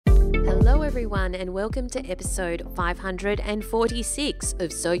everyone, and welcome to episode 546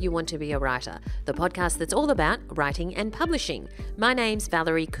 of So You Want to Be a Writer, the podcast that's all about writing and publishing. My name's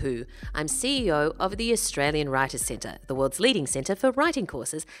Valerie Khoo. I'm CEO of the Australian Writers Centre, the world's leading centre for writing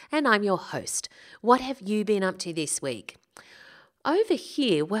courses, and I'm your host. What have you been up to this week? Over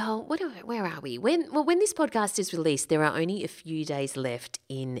here, where are we? When this podcast is released, there are only a few days left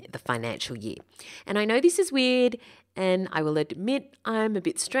in the financial year. And I know this is weird, and I will admit I'm a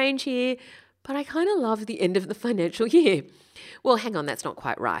bit strange here, but I kind of love the end of the financial year. Well, hang on, that's not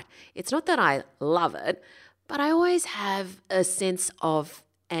quite right. It's not that I love it, but I always have a sense of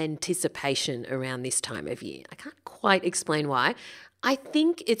anticipation around this time of year. I can't quite explain why. I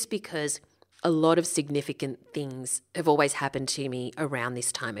think it's because a lot of significant things have always happened to me around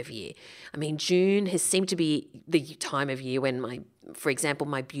this time of year. I mean, June has seemed to be the time of year when for example,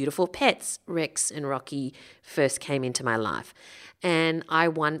 my beautiful pets, Rex and Rocky, first came into my life. And I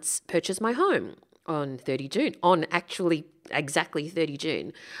once purchased my home on 30 June, on actually exactly 30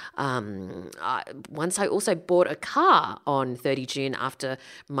 June. Once I also bought a car on 30 June after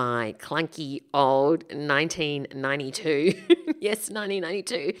my clunky old 1992, yes,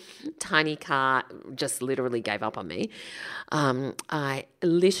 1992, tiny car just literally gave up on me. I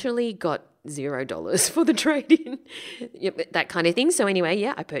literally got $0 for the trade-in, that kind of thing. So anyway,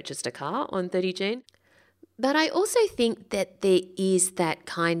 yeah, I purchased a car on 30 June. But I also think that there is that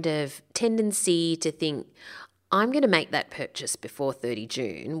kind of tendency to think, I'm going to make that purchase before 30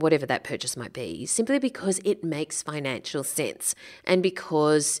 June, whatever that purchase might be, simply because it makes financial sense and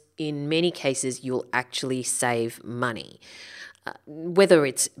because in many cases you'll actually save money. Whether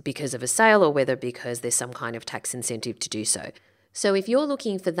it's because of a sale or whether because there's some kind of tax incentive to do so. So if you're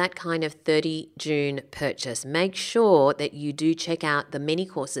looking for that kind of 30 June purchase, make sure that you do check out the many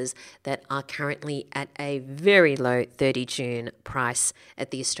courses that are currently at a very low 30 June price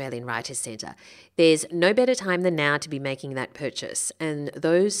at the Australian Writers Centre. There's no better time than now to be making that purchase, and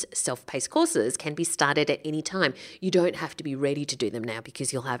those self-paced courses can be started at any time. You don't have to be ready to do them now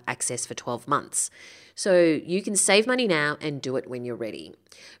because you'll have access for 12 months. So you can save money now and do it when you're ready.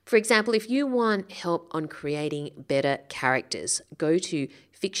 For example, if you want help on creating better characters, go to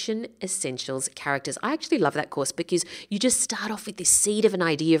Fiction Essentials Characters. I actually love that course because you just start off with this seed of an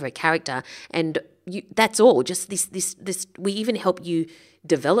idea of a character and that's all. Just this. We even help you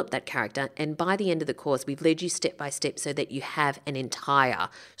develop that character, and by the end of the course, we've led you step by step so that you have an entire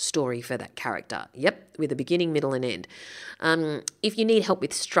story for that character. Yep, with a beginning, middle, and end. If you need help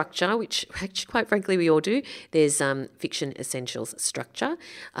with structure, which actually, quite frankly, we all do, there's Fiction Essentials Structure.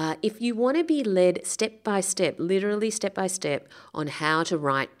 If you want to be led step by step, literally step by step, on how to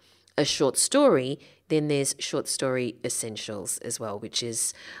write a short story, then there's Short Story Essentials as well, which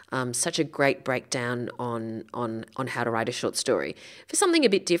is such a great breakdown on how to write a short story. For something a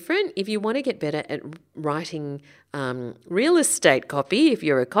bit different, if you want to get better at writing real estate copy, if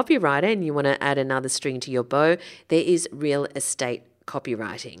you're a copywriter and you want to add another string to your bow, there is Real Estate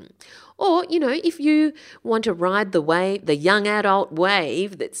Copywriting. Or, if you want to ride the young adult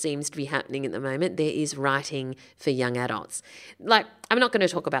wave that seems to be happening at the moment, there is Writing for Young Adults. I'm not going to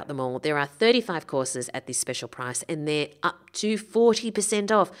talk about them all. There are 35 courses at this special price and they're up to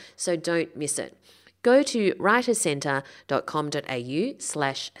 40% off, so don't miss it. Go to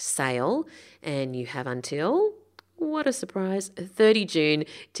writercentre.com.au/sale and you have until, what a surprise, 30 June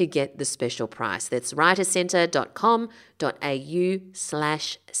to get the special price. That's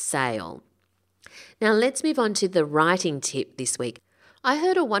writercentre.com.au/sale. Now let's move on to the writing tip this week. I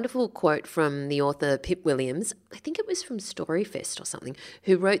heard a wonderful quote from the author Pip Williams, I think it was from Storyfest or something,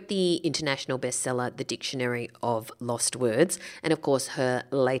 who wrote the international bestseller, The Dictionary of Lost Words. And of course, her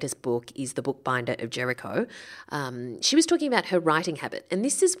latest book is The Bookbinder of Jericho. She was talking about her writing habit. And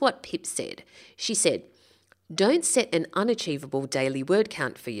this is what Pip said. She said, "Don't set an unachievable daily word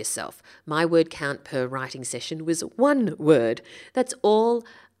count for yourself. My word count per writing session was 1 word. That's all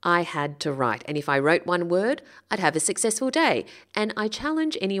I had to write. And if I wrote 1 word, I'd have a successful day. And I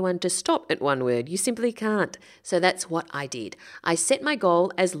challenge anyone to stop at 1 word. You simply can't." So that's what I did. I set my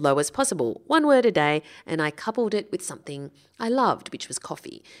goal as low as possible, 1 word a day, and I coupled it with something I loved, which was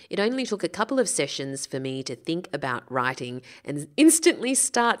coffee. It only took a couple of sessions for me to think about writing and instantly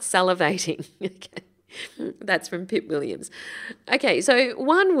start salivating. Okay. That's from Pip Williams. Okay, so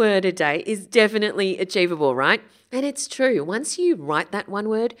 1 word a day is definitely achievable, right? And it's true. Once you write that 1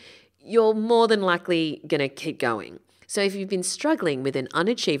 word, you're more than likely going to keep going. So if you've been struggling with an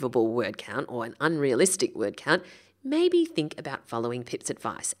unachievable word count or an unrealistic word count, maybe think about following Pip's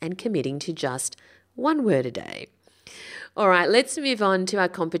advice and committing to just 1 word a day. All right, let's move on to our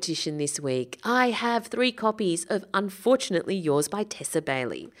competition this week. I have 3 copies of Unfortunately Yours by Tessa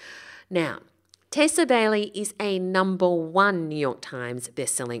Bailey. Now, Tessa Bailey is a #1 New York Times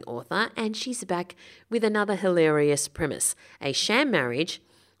bestselling author, and she's back with another hilarious premise. A sham marriage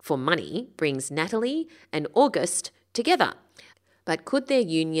for money brings Natalie and August together. But could their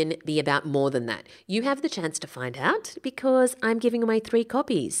union be about more than that? You have the chance to find out because I'm giving away 3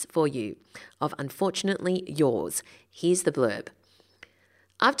 copies for you of Unfortunately Yours. Here's the blurb.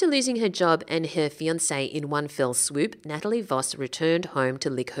 After losing her job and her fiancé in one fell swoop, Natalie Voss returned home to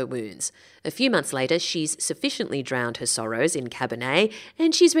lick her wounds. A few months later, she's sufficiently drowned her sorrows in Cabernet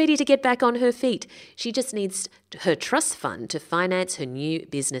and she's ready to get back on her feet. She just needs her trust fund to finance her new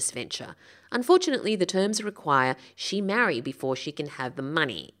business venture. Unfortunately, the terms require she marry before she can have the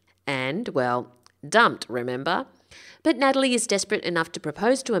money. And, well, dumped, remember? But Natalie is desperate enough to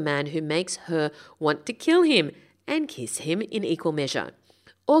propose to a man who makes her want to kill him and kiss him in equal measure.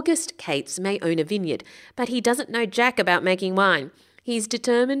 August Cates may own a vineyard, but he doesn't know jack about making wine. He's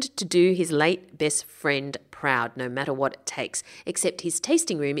determined to do his late best friend proud, no matter what it takes. Except his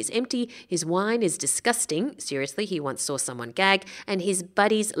tasting room is empty, his wine is disgusting, seriously, he once saw someone gag, and his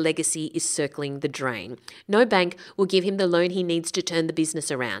buddy's legacy is circling the drain. No bank will give him the loan he needs to turn the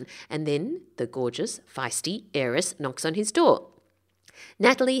business around. And then the gorgeous, feisty heiress knocks on his door.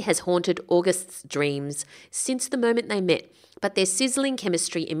 Natalie has haunted August's dreams since the moment they met, but their sizzling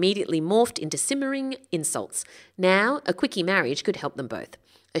chemistry immediately morphed into simmering insults. Now, a quickie marriage could help them both.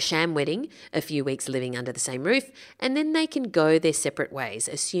 A sham wedding, a few weeks living under the same roof, and then they can go their separate ways,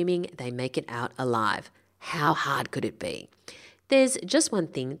 assuming they make it out alive. How hard could it be? There's just one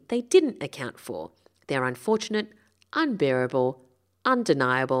thing they didn't account for: their unfortunate, unbearable,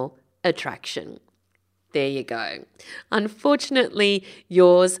 undeniable attraction. There you go. Unfortunately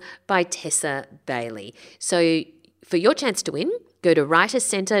Yours by Tessa Bailey. So for your chance to win, go to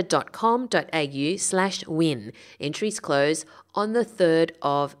writercentre.com.au/win. Entries close on the 3rd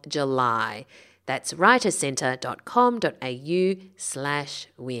of July. That's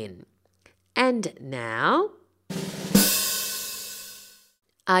writercentre.com.au/win. And now,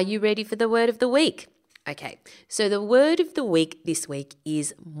 are you ready for the word of the week? Okay, so the word of the week this week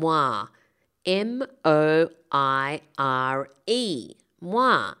is moi. M-O-I-R-E.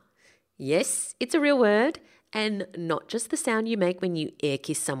 Moi. Yes, it's a real word, and not just the sound you make when you air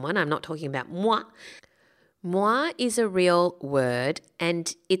kiss someone. I'm not talking about moi. Moi is a real word,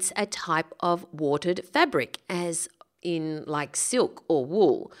 and it's a type of watered fabric, as in like silk or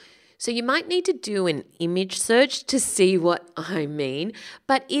wool. So you might need to do an image search to see what I mean,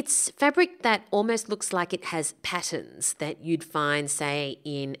 but it's fabric that almost looks like it has patterns that you'd find, say,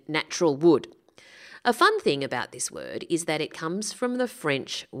 in natural wood. A fun thing about this word is that it comes from the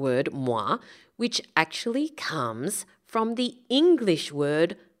French word moi, which actually comes from the English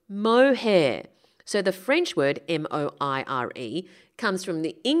word mohair. So the French word M-O-I-R-E comes from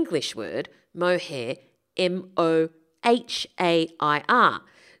the English word mohair, M-O-H-A-I-R.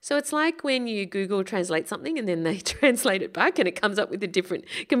 So it's like when you Google translate something and then they translate it back and it comes up with a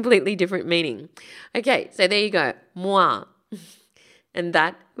completely different meaning. Okay, so there you go, moi. And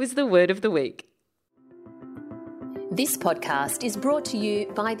that was the word of the week. This podcast is brought to you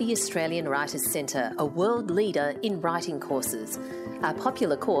by the Australian Writers Centre, a world leader in writing courses. Our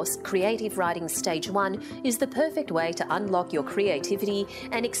popular course, Creative Writing Stage 1, is the perfect way to unlock your creativity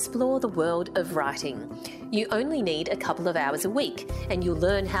and explore the world of writing. You only need a couple of hours a week, and you'll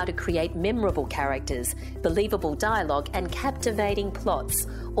learn how to create memorable characters, believable dialogue, and captivating plots,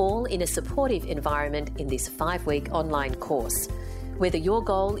 all in a supportive environment in this 5-week online course. Whether your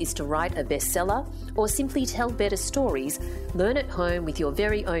goal is to write a bestseller or simply tell better stories, learn at home with your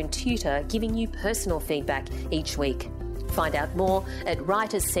very own tutor giving you personal feedback each week. Find out more at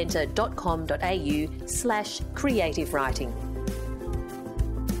writerscentre.com.au/creative writing.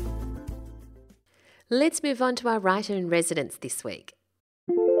 Let's move on to our writer in residence this week.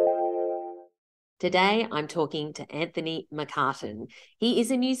 Today, I'm talking to Anthony McCarten. He is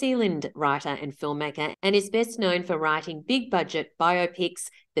a New Zealand writer and filmmaker and is best known for writing big-budget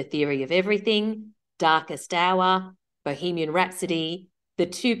biopics, The Theory of Everything, Darkest Hour, Bohemian Rhapsody, The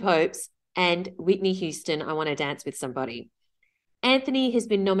Two Popes, and Whitney Houston, I Want to Dance with Somebody. Anthony has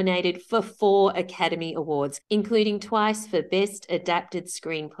been nominated for 4 Academy Awards, including twice for Best Adapted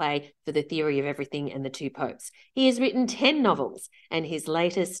Screenplay for The Theory of Everything and The Two Popes. He has written 10 novels, and his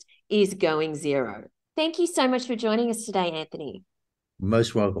latest is Going Zero. Thank you so much for joining us today, Anthony.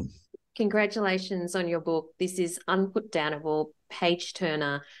 Most welcome. Congratulations on your book. This is unputdownable, page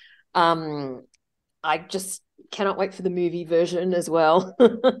turner. I just cannot wait for the movie version as well.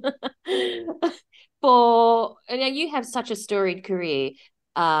 now you have such a storied career.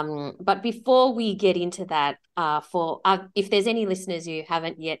 But before we get into that, if there's any listeners who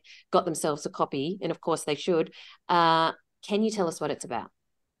haven't yet got themselves a copy, and of course they should, can you tell us what it's about?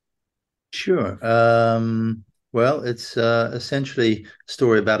 Sure. Well, it's essentially a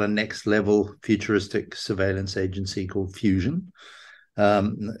story about a next level futuristic surveillance agency called Fusion,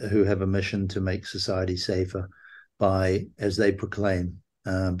 who have a mission to make society safer by, as they proclaim,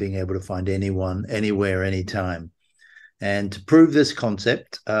 being able to find anyone, anywhere, anytime. And to prove this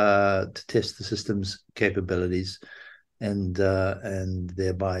concept, to test the system's capabilities and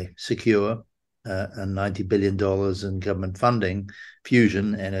thereby secure and $90 billion in government funding,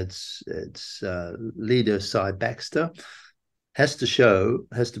 Fusion and its leader, Cy Baxter, has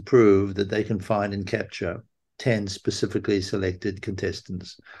to prove that they can find and capture 10 specifically selected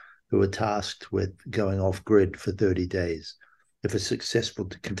contestants who are tasked with going off grid for 30 days. If a successful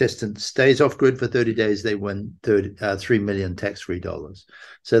contestant stays off grid for 30 days, they win 3 million tax-free dollars.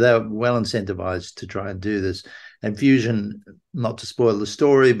 So they're well incentivized to try and do this. And Fusion, not to spoil the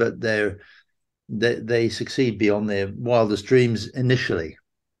story, but they succeed beyond their wildest dreams initially.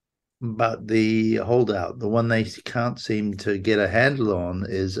 But the holdout, the one they can't seem to get a handle on,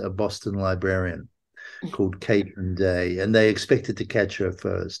 is a Boston librarian called Caitlin Day. And they expected to catch her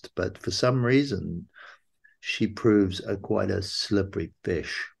first, but for some reason, she proves quite a slippery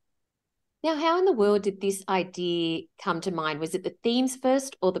fish. Now, how in the world did this idea come to mind? Was it the themes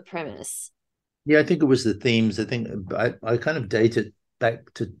first or the premise? Yeah, I think it was the themes. I think I kind of date it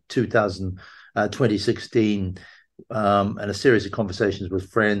back to 2016, and a series of conversations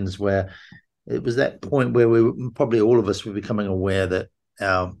with friends where it was that point where probably all of us were becoming aware that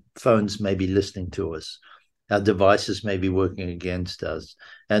our phones may be listening to us, our devices may be working against us.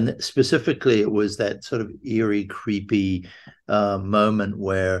 And specifically, it was that sort of eerie, creepy moment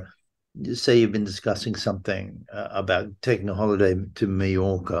where, say, you've been discussing something about taking a holiday to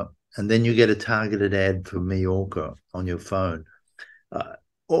Mallorca, and then you get a targeted ad for Mallorca on your phone. Uh,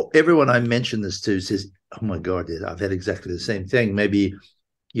 Everyone I mention this to says, "Oh my God, I've had exactly the same thing." Maybe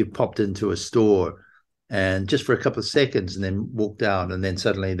you popped into a store and just for a couple of seconds and then walked out, and then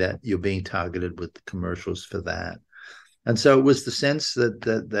suddenly that you're being targeted with commercials for that. And so it was the sense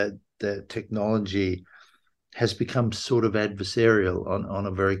that technology has become sort of adversarial on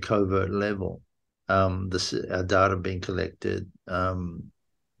a very covert level. Our data being collected,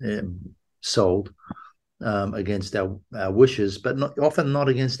 sold against our wishes, but often not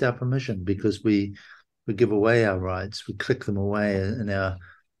against our permission, because we give away our rights, we click them away in our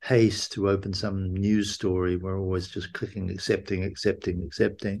haste to open some news story. We're always just clicking, accepting, accepting,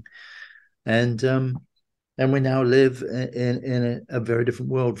 accepting, and we now live in a very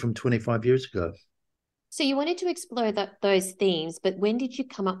different world from 25 years ago. So you wanted to explore those themes, but when did you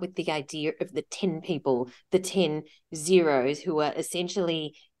come up with the idea of the 10 people, the 10 zeros who are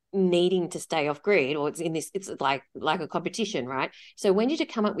essentially needing to stay off grid, or it's like a competition, right? So when did you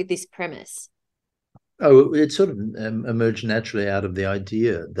come up with this premise? Oh, it sort of emerged naturally out of the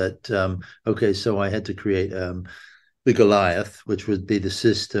idea that okay, so I had to create the Goliath, which would be the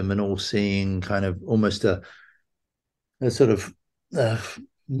system, an all-seeing kind of almost a sort of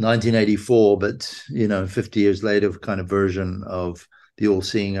 1984, but 50 years later, kind of version of the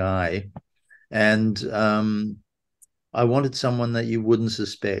all-seeing eye. And I wanted someone that you wouldn't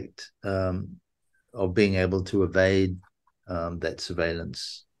suspect of being able to evade that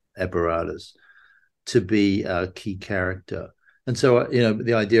surveillance apparatus, to be a key character. And so,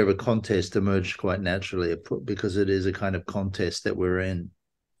 the idea of a contest emerged quite naturally, because it is a kind of contest that we're in.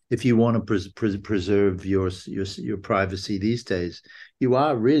 If you want to preserve your privacy these days, you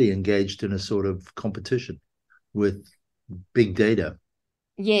are really engaged in a sort of competition with big data.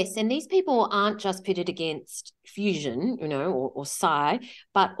 Yes, and these people aren't just pitted against fusion, or psi,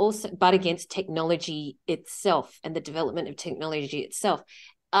 but against technology itself and the development of technology itself,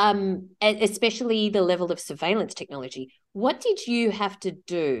 and especially the level of surveillance technology. What did you have to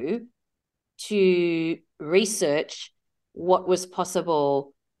do to research what was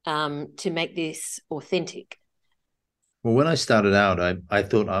possible to make this authentic? Well, when I started out, I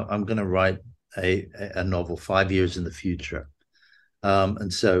thought I'm going to write a novel 5 years in the future.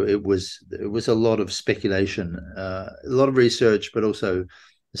 And so it was a lot of speculation, a lot of research, but also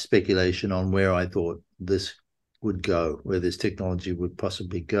speculation on where I thought this would go, where this technology would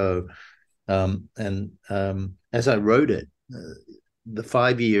possibly go. And as I wrote it, the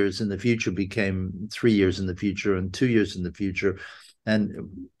 5 years in the future became 3 years in the future and 2 years in the future.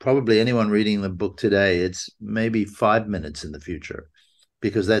 And probably anyone reading the book today, it's maybe 5 minutes in the future,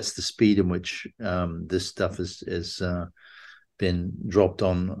 because that's the speed in which this stuff is been dropped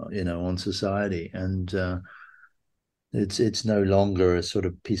on, on society, and it's no longer a sort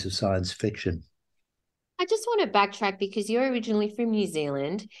of piece of science fiction. I just want to backtrack because you're originally from New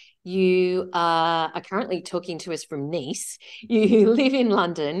Zealand. You are currently talking to us from Nice. You live in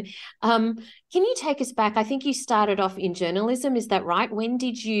London. Can you take us back? I think you started off in journalism. Is that right? When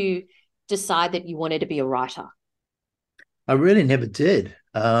did you decide that you wanted to be a writer? I really never did.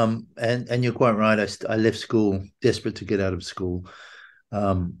 And you're quite right. I left school desperate to get out of school,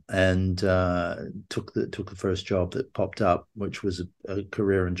 and took the first job that popped up, which was a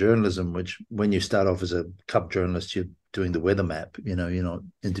career in journalism. Which, when you start off as a cub journalist, you're doing the weather map. You're not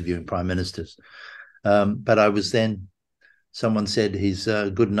interviewing prime ministers. But I was then. Someone said he's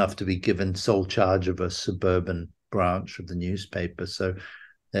good enough to be given sole charge of a suburban branch of the newspaper. So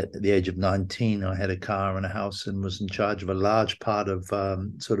at the age of 19, I had a car and a house and was in charge of a large part of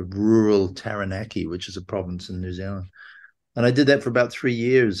sort of rural Taranaki, which is a province in New Zealand. And I did that for about 3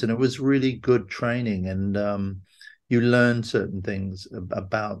 years, and it was really good training. And you learn certain things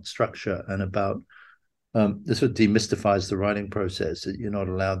about structure and about this sort of demystifies the writing process. That you're not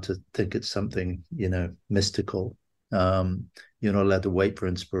allowed to think it's something, mystical. You're not allowed to wait for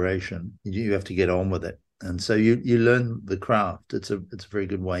inspiration. You have to get on with it. And so you learn the craft. It's a very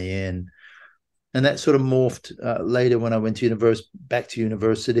good way in, and that sort of morphed later when I went to back to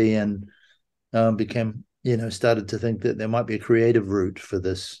university, and became started to think that there might be a creative route for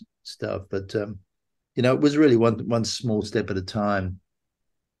this stuff. But it was really one small step at a time.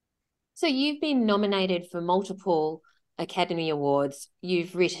 So you've been nominated for multiple Academy Awards.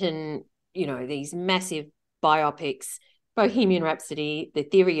 You've written, these massive biopics: Bohemian Rhapsody, The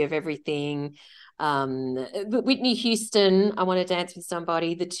Theory of Everything, Whitney Houston, I Want to Dance with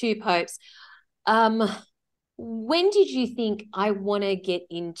Somebody, The Two Popes. When did you think, I want to get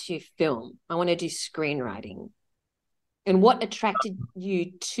into film? I want to do screenwriting. And what attracted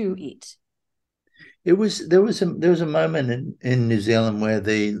you to it? There was a moment in New Zealand where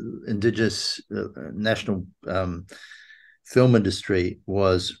the Indigenous national film industry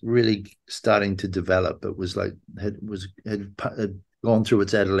was really starting to develop. It was like had gone through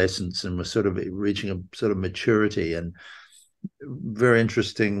its adolescence and was sort of reaching a sort of maturity, and very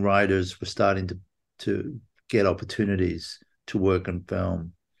interesting writers were starting to get opportunities to work in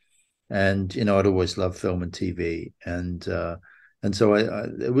film. And I'd always loved film and TV, and so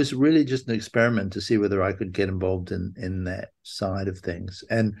it was really just an experiment to see whether I could get involved in that side of things.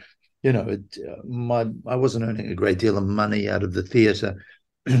 And I wasn't earning a great deal of money out of the theatre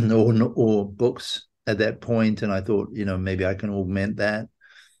or books at that point, and I thought, maybe I can augment that.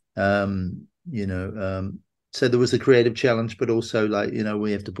 So there was a creative challenge, but also, like,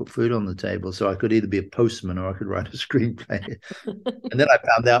 we have to put food on the table. So I could either be a postman or I could write a screenplay. And then I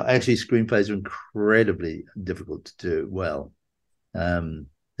found out actually screenplays are incredibly difficult to do well. The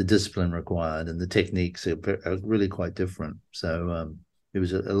discipline required and the techniques are really quite different. So it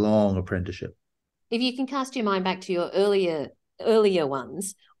was a long apprenticeship. If you can cast your mind back to your earlier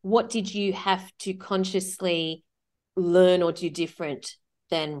ones, what did you have to consciously learn or do different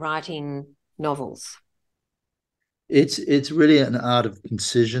than writing novels? It's really an art of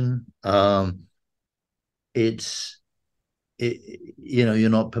concision. You're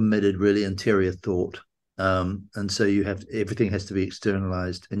not permitted really interior thought. And so everything has to be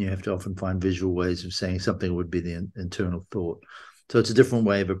externalized, and you have to often find visual ways of saying something would be the internal thought. So it's a different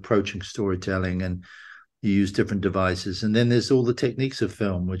way of approaching storytelling, and you use different devices. And then there's all the techniques of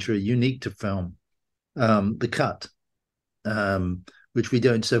film, which are unique to film. The cut, which we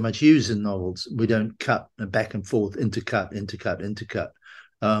don't so much use in novels. We don't cut back and forth, intercut, intercut, intercut.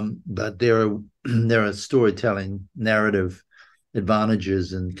 But there are storytelling narrative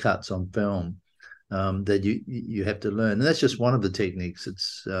advantages and cuts on film that you have to learn, and that's just one of the techniques.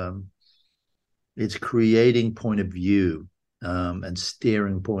 It's creating point of view and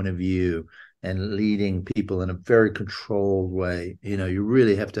steering point of view and leading people in a very controlled way. You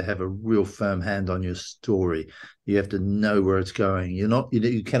really have to have a real firm hand on your story. You have to know where it's going.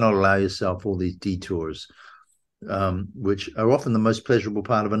 You cannot allow yourself all these detours, which are often the most pleasurable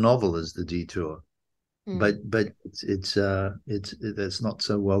part of a novel, is the detour. But it's that's not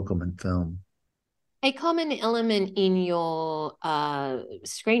so welcome in film. A common element in your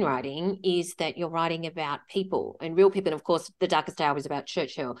screenwriting is that you're writing about people and real people. And of course, The Darkest Hour was about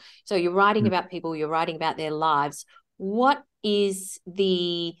Churchill. So you're writing about people, you're writing about their lives. What is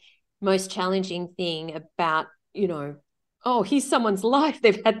the most challenging thing about, here's someone's life.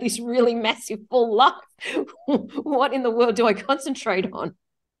 They've had this really massive full life. What in the world do I concentrate on?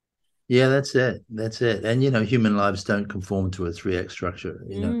 Yeah, that's it. That's it. And human lives don't conform to a three-act structure.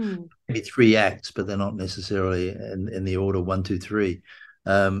 Mm. Maybe three acts, but they're not necessarily in the order one, two, three.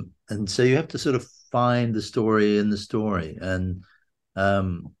 And so you have to sort of find the story in the story. And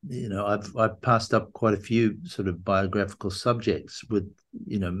I've passed up quite a few sort of biographical subjects with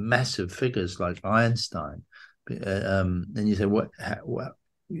massive figures like Einstein. And you say, what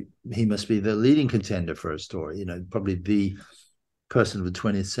he must be the leading contender for a story. Probably the person of the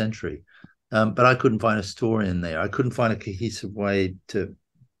 20th century. But I couldn't find a story in there. I couldn't find a cohesive way to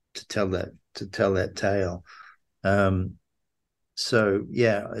tell that tale. So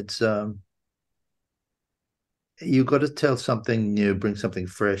yeah, it's you've got to tell something new, bring something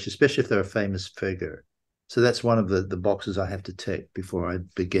fresh, especially if they're a famous figure. So that's one of the boxes I have to tick before I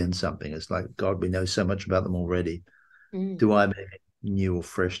begin something. It's like, God, we know so much about them already. Mm. Do I have anything new or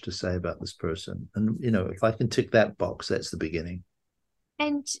fresh to say about this person? And if I can tick that box, that's the beginning.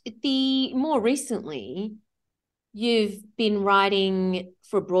 And the more recently, you've been writing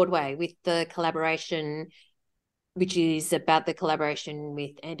for Broadway with the collaboration, which is about the collaboration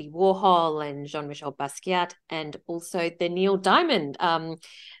with Andy Warhol and Jean-Michel Basquiat, and also the Neil Diamond, A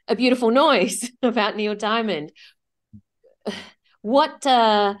Beautiful Noise about Neil Diamond. What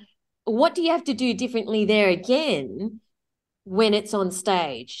what do you have to do differently there again when it's on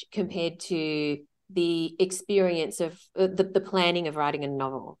stage compared to the experience of the planning of writing a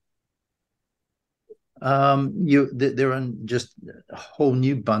novel? There are just a whole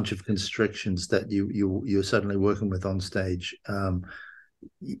new bunch of constrictions that you're suddenly working with on stage.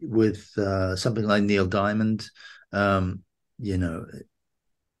 With something like Neil Diamond, you know,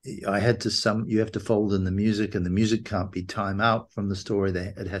 you have to fold in the music, and the music can't be time out from the story.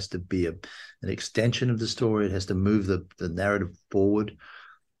 It has to be an extension of the story. It has to move the narrative forward.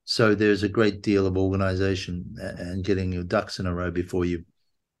 So there's a great deal of organization and getting your ducks in a row before you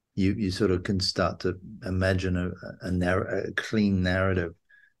sort of can start to imagine a clean narrative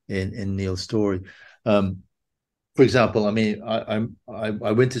in Neil's story. For example, I mean,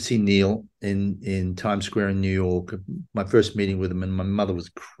 I went to see Neil in Times Square in New York. My first meeting with him, and my mother was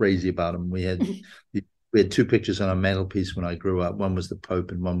crazy about him. We had two pictures on our mantelpiece when I grew up. One was the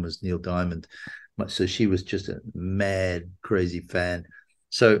Pope, and one was Neil Diamond. So she was just a mad, crazy fan.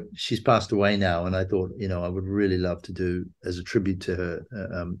 So she's passed away now, and I thought, I would really love to do as a tribute to her,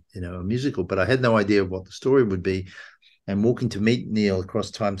 a musical. But I had no idea what the story would be. And walking to meet Neil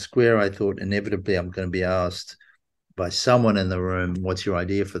across Times Square, I thought inevitably I'm going to be asked by someone in the room, what's your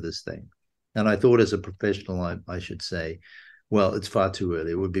idea for this thing? And I thought, as a professional, I should say, well, it's far too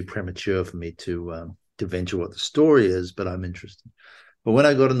early. It would be premature for me to venture what the story is, but I'm interested. But when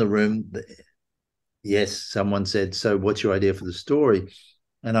I got in the room, yes, someone said, so what's your idea for the story?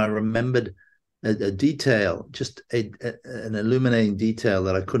 And I remembered a detail, just an illuminating detail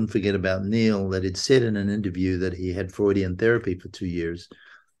that I couldn't forget about Neil, that he'd said in an interview that he had Freudian therapy for 2 years,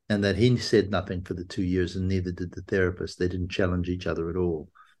 and that he said nothing for the 2 years, and neither did the therapist. They didn't challenge each other at all.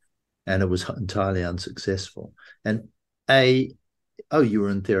 And it was entirely unsuccessful. And you were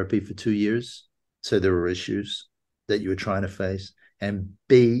in therapy for 2 years, so there were issues that you were trying to face. And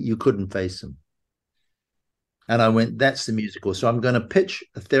B, you couldn't face them. And I went, that's the musical. So I'm going to pitch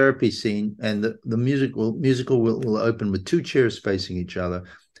a therapy scene, and the musical will open with two chairs facing each other.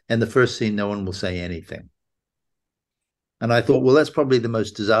 And the first scene, no one will say anything. And I thought, well, that's probably the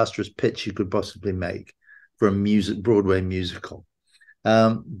most disastrous pitch you could possibly make for a Broadway musical.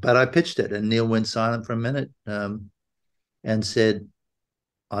 But I pitched it, and Neil went silent for a minute and said,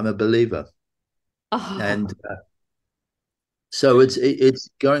 I'm a believer. Oh. And so it's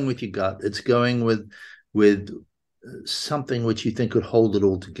going with your gut. It's going with something which you think could hold it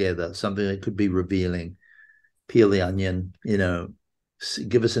all together, something that could be revealing. Peel the onion,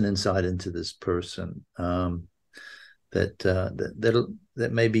 give us an insight into this person. That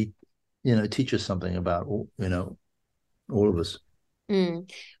maybe teach us something about all of us. Mm.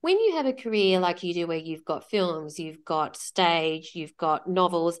 When you have a career like you do, where you've got films, you've got stage, you've got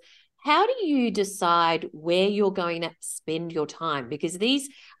novels, how do you decide where you're going to spend your time? Because these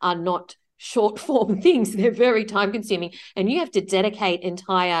are not short form things, they're very time consuming, and you have to dedicate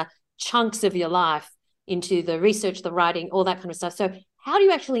entire chunks of your life into the research, the writing, all that kind of stuff. So how do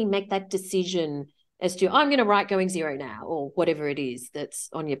you actually make that decision as to, I'm going to write Going Zero now, or whatever it is that's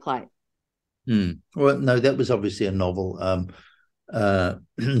on your plate? Well, no, that was obviously a novel,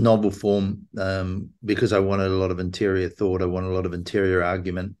 novel form, because I wanted a lot of interior thought. I wanted a lot of interior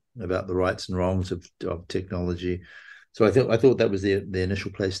argument about the rights and wrongs of technology. So I thought that was the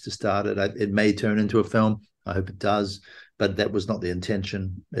initial place to start it. It may turn into a film. I hope it does, but that was not the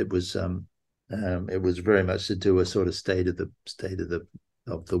intention. It was very much to do a sort of state of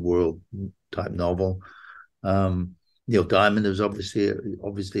of the world type novel. Neil Diamond is obviously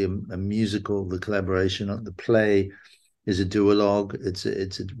a musical. The collaboration on the play is a duologue.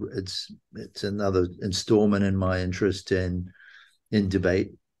 It's another installment in my interest in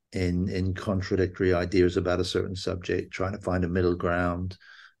debate, in contradictory ideas about a certain subject, trying to find a middle ground.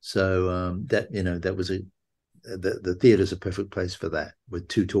 So that was the theatre is a perfect place for that, with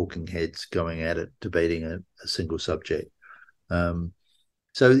two talking heads going at it, debating a single subject.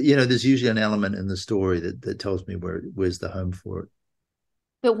 So there's usually an element in the story that tells me where's the home for it.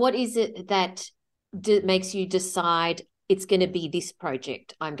 But what is it that makes you decide it's going to be this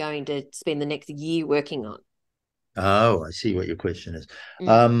project I'm going to spend the next year working on? Oh, I see what your question is.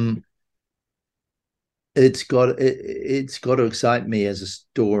 Mm. It's got to excite me as a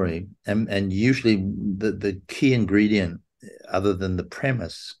story, and usually the key ingredient, other than the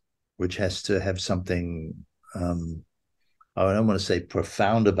premise, which has to have something, I don't want to say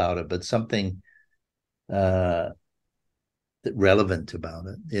profound about it, but something relevant about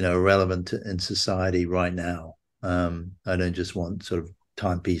it, relevant in society right now. I don't just want sort of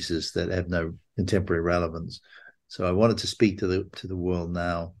timepieces that have no contemporary relevance. So I wanted to speak to the world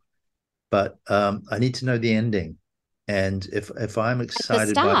now, but I need to know the ending. And if I'm At the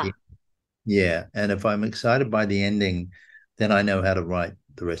excited by start. if I'm excited by the ending, then I know how to write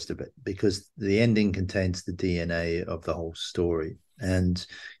the rest of it, because the ending contains the DNA of the whole story. And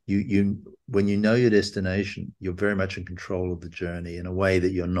you when you know your destination, you're very much in control of the journey in a way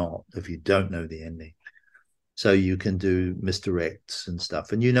that you're not if you don't know the ending. So you can do misdirects and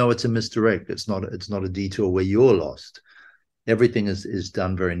stuff, and it's a misdirect. It's not a detour where you're lost. Everything is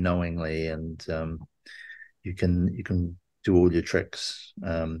done very knowingly, and you can do all your tricks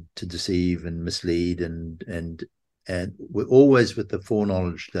to deceive and mislead, and we're always with the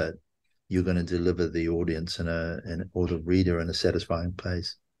foreknowledge that you're going to deliver the audience or the reader in a satisfying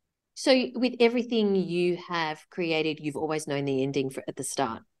place. So with everything you have created, you've always known the ending at the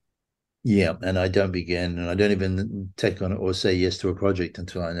start. Yeah, and I don't begin, and I don't even take on it or say yes to a project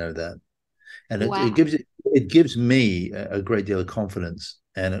until I know that. And Wow. it gives me a great deal of confidence,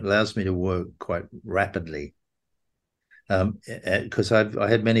 and it allows me to work quite rapidly. Because I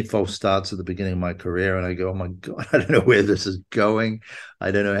had many false starts at the beginning of my career, and I go, oh my God, I don't know where this is going.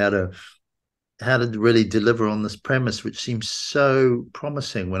 I don't know how to really deliver on this premise, which seems so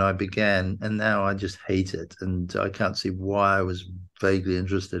promising when I began, and now I just hate it, and I can't see why I was vaguely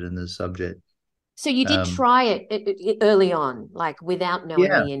interested in this subject. So you did Um, try it early on, like without knowing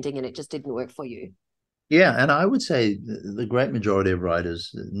yeah, the ending, and it just didn't work for you. yeah, and I would say the great majority of writers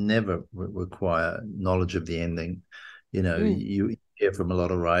never require knowledge of the ending. Mm. You hear from a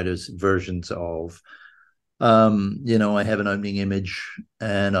lot of writers versions of, I have an opening image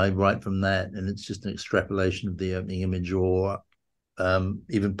and I write from that, and it's just an extrapolation of the opening image, or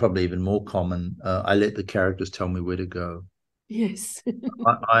probably even more common, I let the characters tell me where to go. Yes.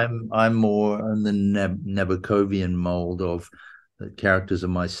 I'm more in the Nabokovian mold of the characters are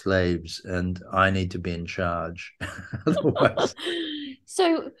my slaves and I need to be in charge. Otherwise,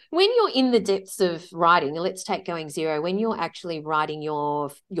 So when you're in the depths of writing, let's take Going Zero, when you're actually writing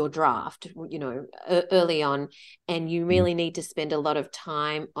your draft, early on, and you really need to spend a lot of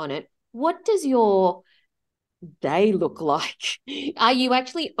time on it, what does your day look like? Are you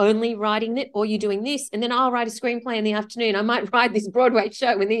actually only writing it, or are you doing this and then I'll write a screenplay in the afternoon? I might write this Broadway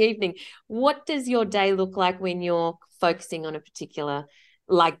show in the evening. What does your day look like when you're focusing on a particular,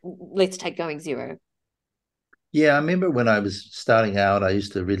 like, let's take Going Zero? yeah, I remember when I was starting out, I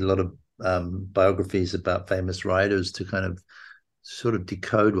used to read a lot of biographies about famous writers to kind of sort of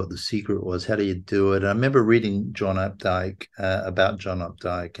decode what the secret was. How do you do it? And I remember reading John Updike about John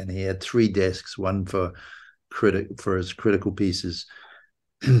Updike, and he had three desks: one for his critical pieces,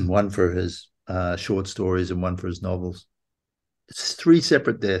 one for his short stories, and one for his novels. It's three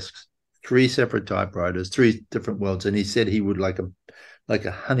separate desks, three separate typewriters, three different worlds. And he said he would like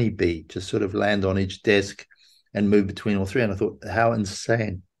a honeybee just sort of land on each desk and move between all three. And I thought, how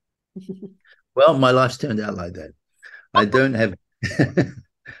insane. Well, my life's turned out like that. I don't have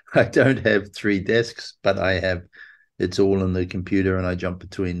I don't have three desks, but I have it's all in the computer and I jump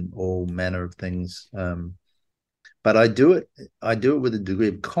between all manner of things. But I do it with a degree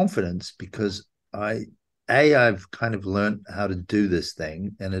of confidence because I've kind of learned how to do this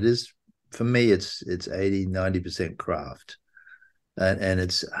thing, and it is, for me, it's 80-90% craft, and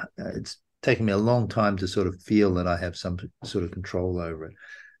it's taken me a long time to sort of feel that I have some sort of control over it.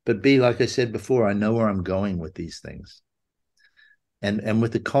 But B, like I said before, I know where I'm going with these things, and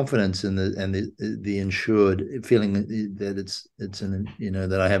with the confidence and the insured feeling that it's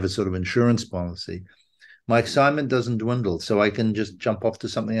that I have a sort of insurance policy. my excitement doesn't dwindle. So I can just jump off to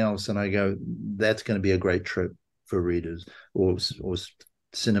something else, and I go, that's going to be a great trip for readers or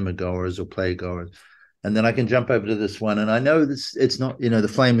cinema goers or play goers. And then I can jump over to this one, and I know this, it's not, the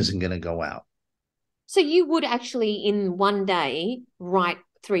flame isn't going to go out. So you would actually in one day write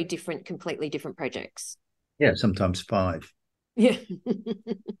three completely different projects. Yeah, sometimes five. Yeah.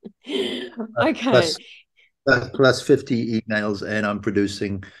 Okay. Plus, plus 50 emails, and I'm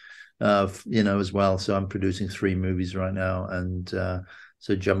producing, as well. So I'm producing 3 movies right now, and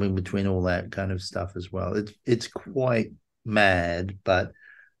so jumping between all that kind of stuff as well. It's quite mad, but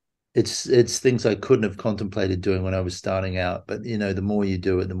it's things I couldn't have contemplated doing when I was starting out. But the more you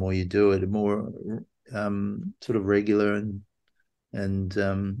do it, the more sort of regular and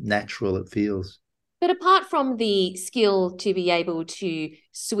natural it feels. But apart from the skill to be able to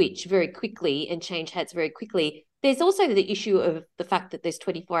switch very quickly and change hats very quickly, there's also the issue of the fact that there's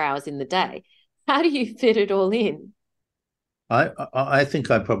 24 hours in the day. How do you fit it all in? I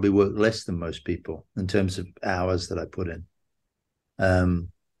think I probably work less than most people in terms of hours that I put in. Um,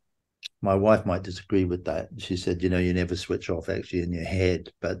 my wife might disagree with that. She said, you never switch off actually in your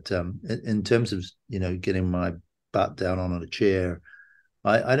head. But in terms of, getting my butt down on a chair,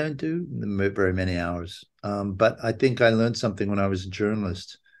 I don't do very many hours. But I think I learned something when I was a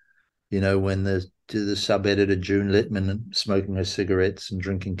journalist. When the sub editor June Littman smoking her cigarettes and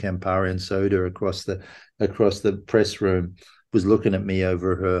drinking Campari and soda across the press room was looking at me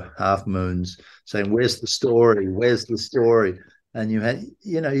over her half moons, saying, "Where's the story? Where's the story?" And you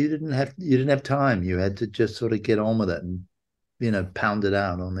didn't have time. You had to just sort of get on with it and pound it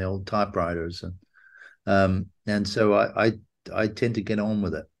out on the old typewriters, and so I tend to get on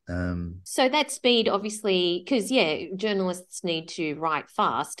with it. So that speed, obviously, because journalists need to write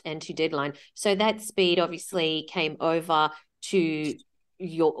fast and to deadline. So that speed obviously came over to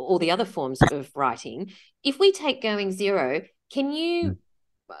all the other forms of writing. If we take Going Zero, can you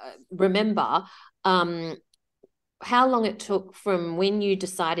remember how long it took from when you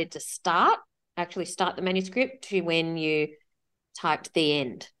decided to actually start the manuscript to when you typed the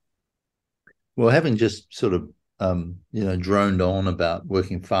end? Well, having just sort of droned on about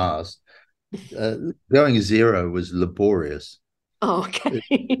working fast, Going Zero was laborious. Oh, okay.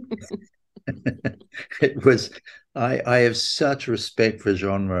 It was. I have such respect for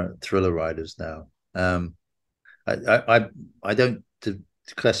genre thriller writers now. I don't to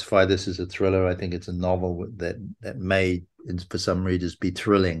classify this as a thriller. I think it's a novel that may, for some readers, be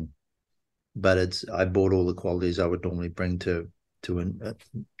thrilling, but I brought all the qualities I would normally bring to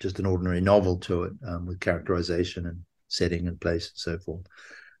just an ordinary novel to it, with characterization and setting and place and so forth.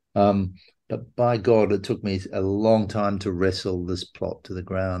 But by God, it took me a long time to wrestle this plot to the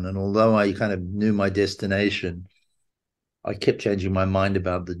ground. And although I kind of knew my destination, I kept changing my mind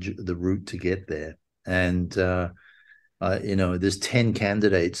about the route to get there. And there's 10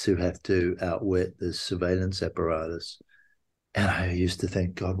 candidates who have to outwit this surveillance apparatus. And I used to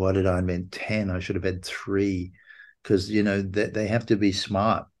think, God, why did I invent 10? I should have had 3, because they have to be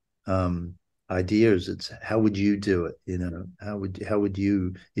smart ideas. It's how would you do it? How would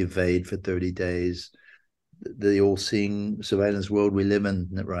you evade for 30 days the all-seeing surveillance world we live in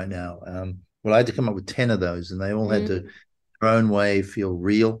right now? Well, I had to come up with 10 of those, and they all had to, their own way, feel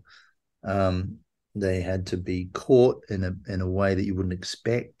real. They had to be caught in a way that you wouldn't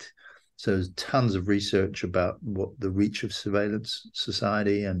expect. So there's tons of research about what the reach of surveillance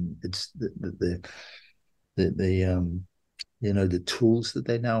society, and it's the tools that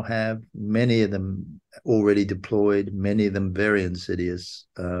they now have. Many of them already deployed, many of them very insidious.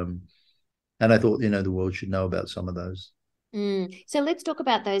 And I thought, the world should know about some of those. So let's talk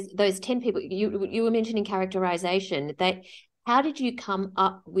about those 10 people. You were mentioning characterization. How did you come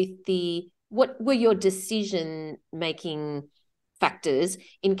up with what were your decision-making factors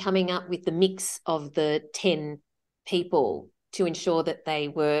in coming up with the mix of the 10 people to ensure that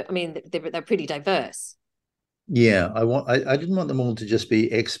they're pretty diverse? Yeah, I didn't want them all to just be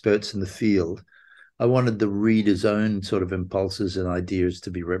experts in the field. I wanted the reader's own sort of impulses and ideas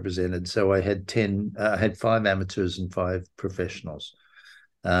to be represented. So I had 5 amateurs and 5 professionals.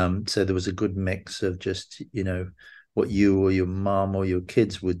 So there was a good mix of just, what you or your mom or your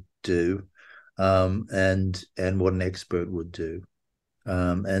kids would do, and what an expert would do.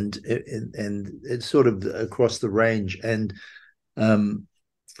 And it's sort of across the range. And from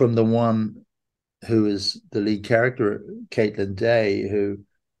the one who is the lead character, Caitlin Day, who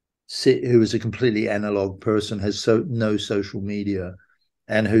is a completely analog person, has no social media,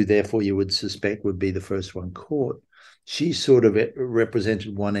 and who therefore you would suspect would be the first one caught. She sort of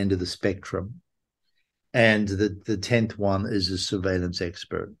represented one end of the spectrum. and the 10th one is a surveillance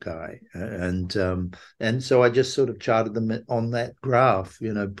expert guy, and so I just sort of charted them on that graph,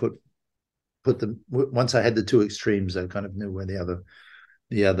 put them, once I had the two extremes, I kind of knew where the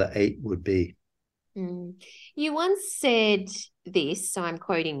other 8 would be. You once said this, so I'm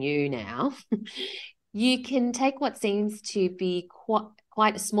quoting you now. You can take what seems to be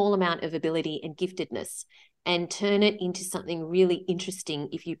quite a small amount of ability and giftedness and turn it into something really interesting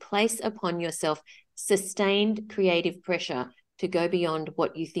if you place upon yourself sustained creative pressure to go beyond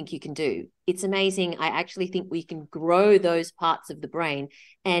what you think you can do. It's amazing. I actually think we can grow those parts of the brain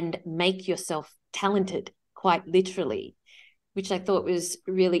and make yourself talented, quite literally, which I thought was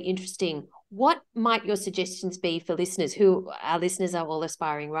really interesting. What might your suggestions be for listeners our listeners are all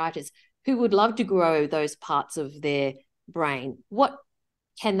aspiring writers who would love to grow those parts of their brain? What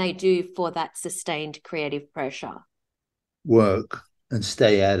can they do for that sustained creative pressure? Work and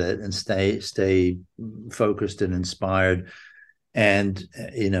stay at it and stay focused and inspired, and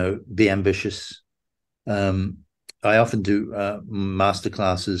be ambitious. I often do master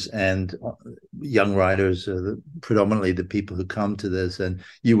classes, and young writers are predominantly the people who come to this. And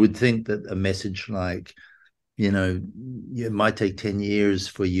you would think that a message like, it might take 10 years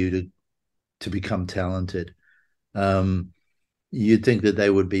for you to become talented. You'd think that they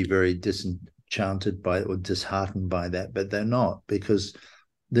would be very disenchanted by or disheartened by that, but they're not, because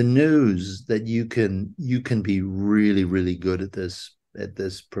the news that you can be really, really good at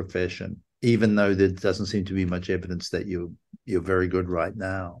this profession, even though there doesn't seem to be much evidence that you're very good right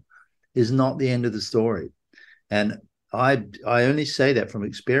now, is not the end of the story. And I only say that from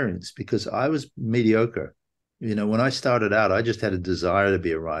experience, because I was mediocre. When I started out, I just had a desire to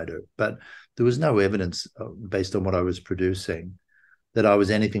be a writer, but there was no evidence based on what I was producing that I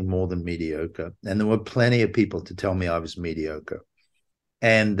was anything more than mediocre. And there were plenty of people to tell me I was mediocre,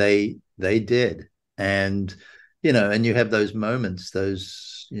 and they did. And and you have those moments,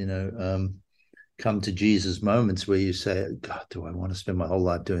 those come to Jesus moments where you say, God, do I want to spend my whole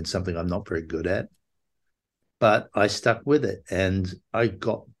life doing something I'm not very good at? But I stuck with it, and I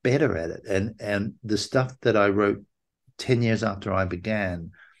got better at it. And the stuff that I wrote 10 years after I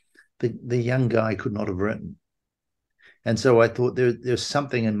began, the young guy could not have written. And so I thought there's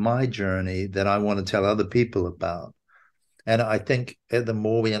something in my journey that I want to tell other people about. And I think the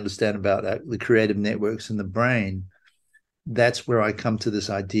more we understand about the creative networks in the brain, that's where I come to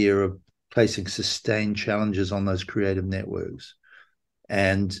this idea of placing sustained challenges on those creative networks,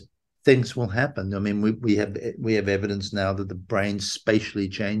 and things will happen. I mean, we have evidence now that the brain spatially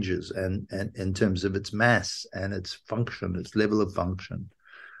changes, and in terms of its mass and its function, its level of function,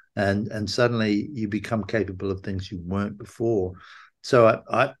 and suddenly you become capable of things you weren't before. So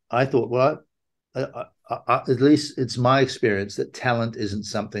I thought, well, at least it's my experience that talent isn't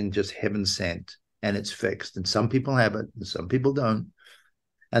something just heaven sent and it's fixed, and some people have it and some people don't,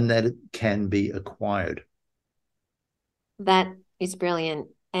 and that it can be acquired. That is brilliant.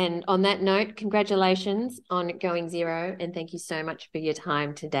 And on that note, congratulations on Going Zero, and thank you so much for your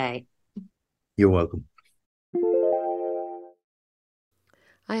time today. You're welcome.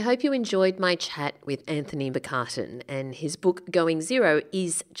 I hope you enjoyed my chat with Anthony McCarten, and his book Going Zero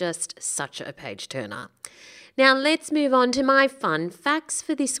is just such a page turner. Now let's move on to my fun facts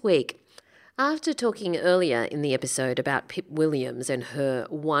for this week. After talking earlier in the episode about Pip Williams and her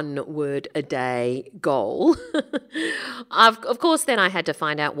 1 word a day goal, of course then I had to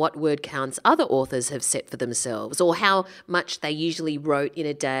find out what word counts other authors have set for themselves, or how much they usually wrote in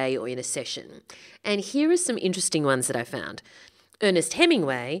a day or in a session. And here are some interesting ones that I found. Ernest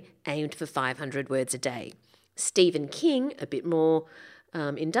Hemingway aimed for 500 words a day. Stephen King, a bit more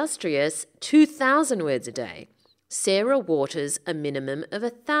industrious, 2,000 words a day. Sarah Waters, a minimum of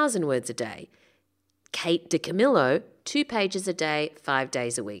 1,000 words a day. Kate DiCamillo, 2 pages a day, 5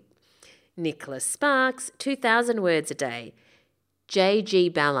 days a week. Nicholas Sparks, 2,000 words a day. J.G.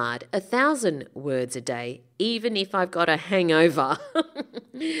 Ballard, 1,000 words a day, even if I've got a hangover.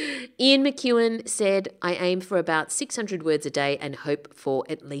 Ian McEwan said, I aim for about 600 words a day and hope for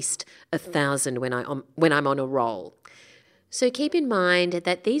at least 1,000 when I'm on a roll. So keep in mind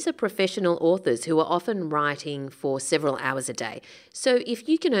that these are professional authors who are often writing for several hours a day. So if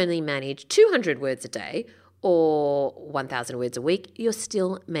you can only manage 200 words a day or 1,000 words a week, you're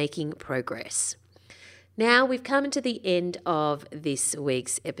still making progress. Now we've come to the end of this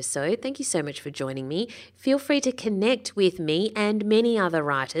week's episode. Thank you so much for joining me. Feel free to connect with me and many other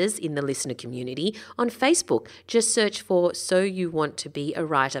writers in the listener community on Facebook. Just search for So You Want to Be a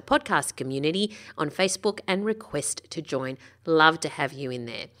Writer podcast community on Facebook and request to join. Love to have you in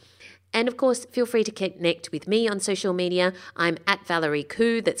there. And of course, feel free to connect with me on social media. I'm at Valerie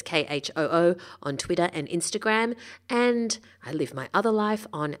Khoo, that's Khoo, on Twitter and Instagram. And I live my other life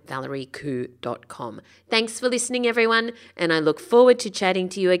on valeriekhoo.com. Thanks for listening, everyone, and I look forward to chatting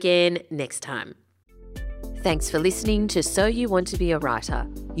to you again next time. Thanks for listening to So You Want to Be a Writer.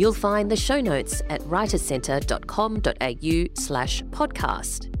 You'll find the show notes at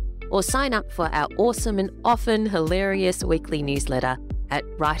writerscentre.com.au/podcast. Or sign up for our awesome and often hilarious weekly newsletter at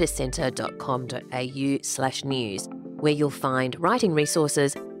writerscentre.com.au/news, where you'll find writing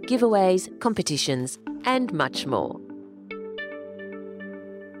resources, giveaways, competitions, and much more.